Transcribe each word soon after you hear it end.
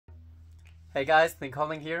Hey guys,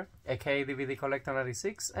 Colin here, aka DVD Collector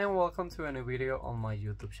 96, and welcome to a new video on my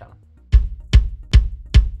YouTube channel.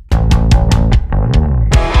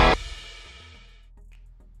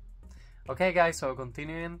 Okay guys, so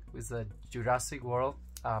continuing with the Jurassic World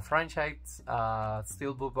franchise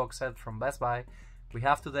SteelBook box set from Best Buy, we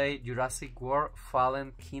have today Jurassic World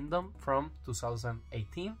Fallen Kingdom from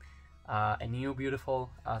 2018, a new beautiful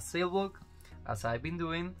SteelBook. As I've been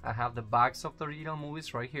doing, I have the backs of the original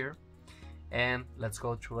movies right here. And let's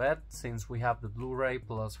go through it since we have the Blu-ray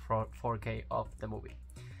plus 4K of the movie.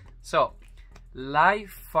 So, life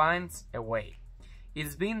finds a way.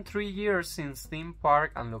 It's been 3 years since theme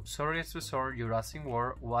park and luxurious resort Jurassic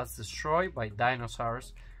World was destroyed by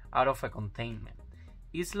dinosaurs out of a containment.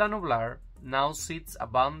 Isla Nublar now sits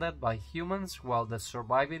abandoned by humans while the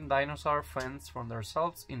surviving dinosaur fends for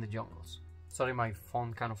themselves in the jungles. Sorry, my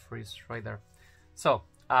phone kind of freezed right there. So,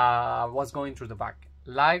 what's going through the back?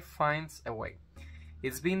 Life finds a way.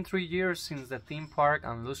 It's been 3 years since the theme park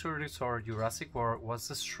and luxury resort Jurassic World was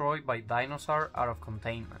destroyed by dinosaurs out of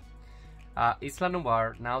containment. Isla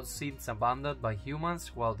Nublar now sits abandoned by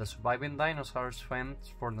humans while the surviving dinosaurs fend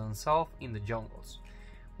for themselves in the jungles.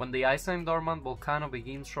 When the ice-time dormant volcano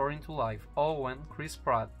begins roaring to life, Owen,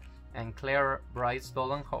 Pratt, and Bryce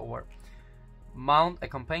Dallas Howard mount a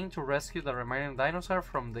campaign to rescue the remaining dinosaur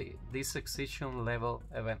from this extinction level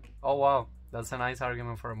event. Oh wow, that's a nice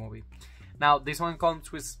argument for a movie. Now this one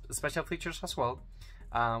comes with special features as well.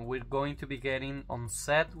 We're going to be getting on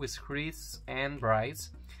set with Chris and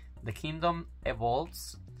Bryce. The kingdom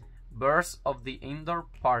evolves, birth of the indoor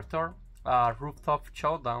parter, rooftop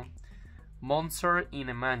showdown, monster in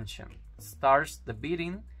a mansion, stars the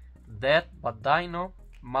beating, death but dino,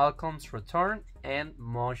 Malcolm's return, and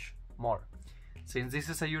much more. Since this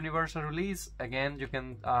is a universal release, again you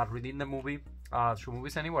can redeem the movie through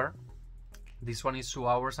Movies Anywhere. This one is 2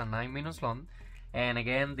 hours and 9 minutes long, and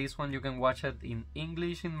again this one you can watch it in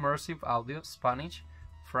English immersive audio, Spanish,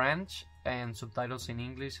 French, and subtitles in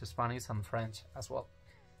English, Spanish, and French as well.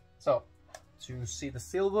 So to see the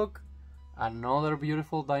SteelBook, another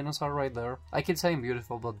beautiful dinosaur right there. I keep saying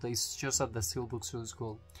beautiful, but it's just that the SteelBook so is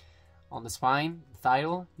cool. On the spine, the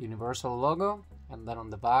title, Universal logo, and then on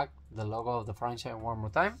the back, the logo of the franchise one more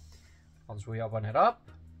time. Once we open it up,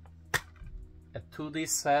 a 2D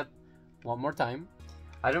set one more time.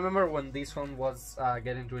 I remember when this one was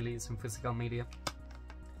getting released in physical media,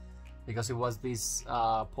 because it was this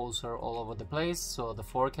poster all over the place. So the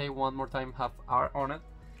 4K one more time have art on it,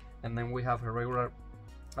 and then we have a regular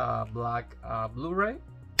black Blu-ray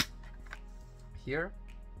here,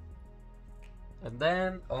 and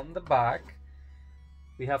then on the back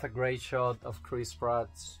we have a great shot of Chris Pratt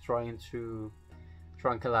trying to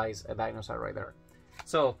tranquilize a dinosaur right there.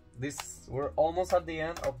 So we're almost at the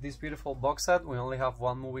end of this beautiful box set. We only have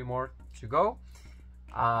one movie more to go.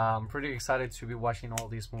 I'm pretty excited to be watching all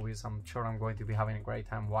these movies. I'm sure I'm going to be having a great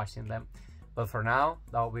time watching them. But for now,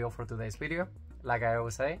 that will be all for today's video. Like I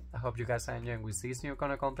always say, I hope you guys are enjoying with this new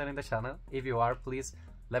kind of content in the channel. If you are, please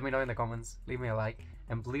let me know in the comments, leave me a like,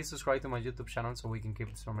 and please subscribe to my YouTube channel so we can keep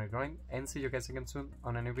this family growing. And see you guys again soon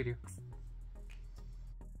on a new video.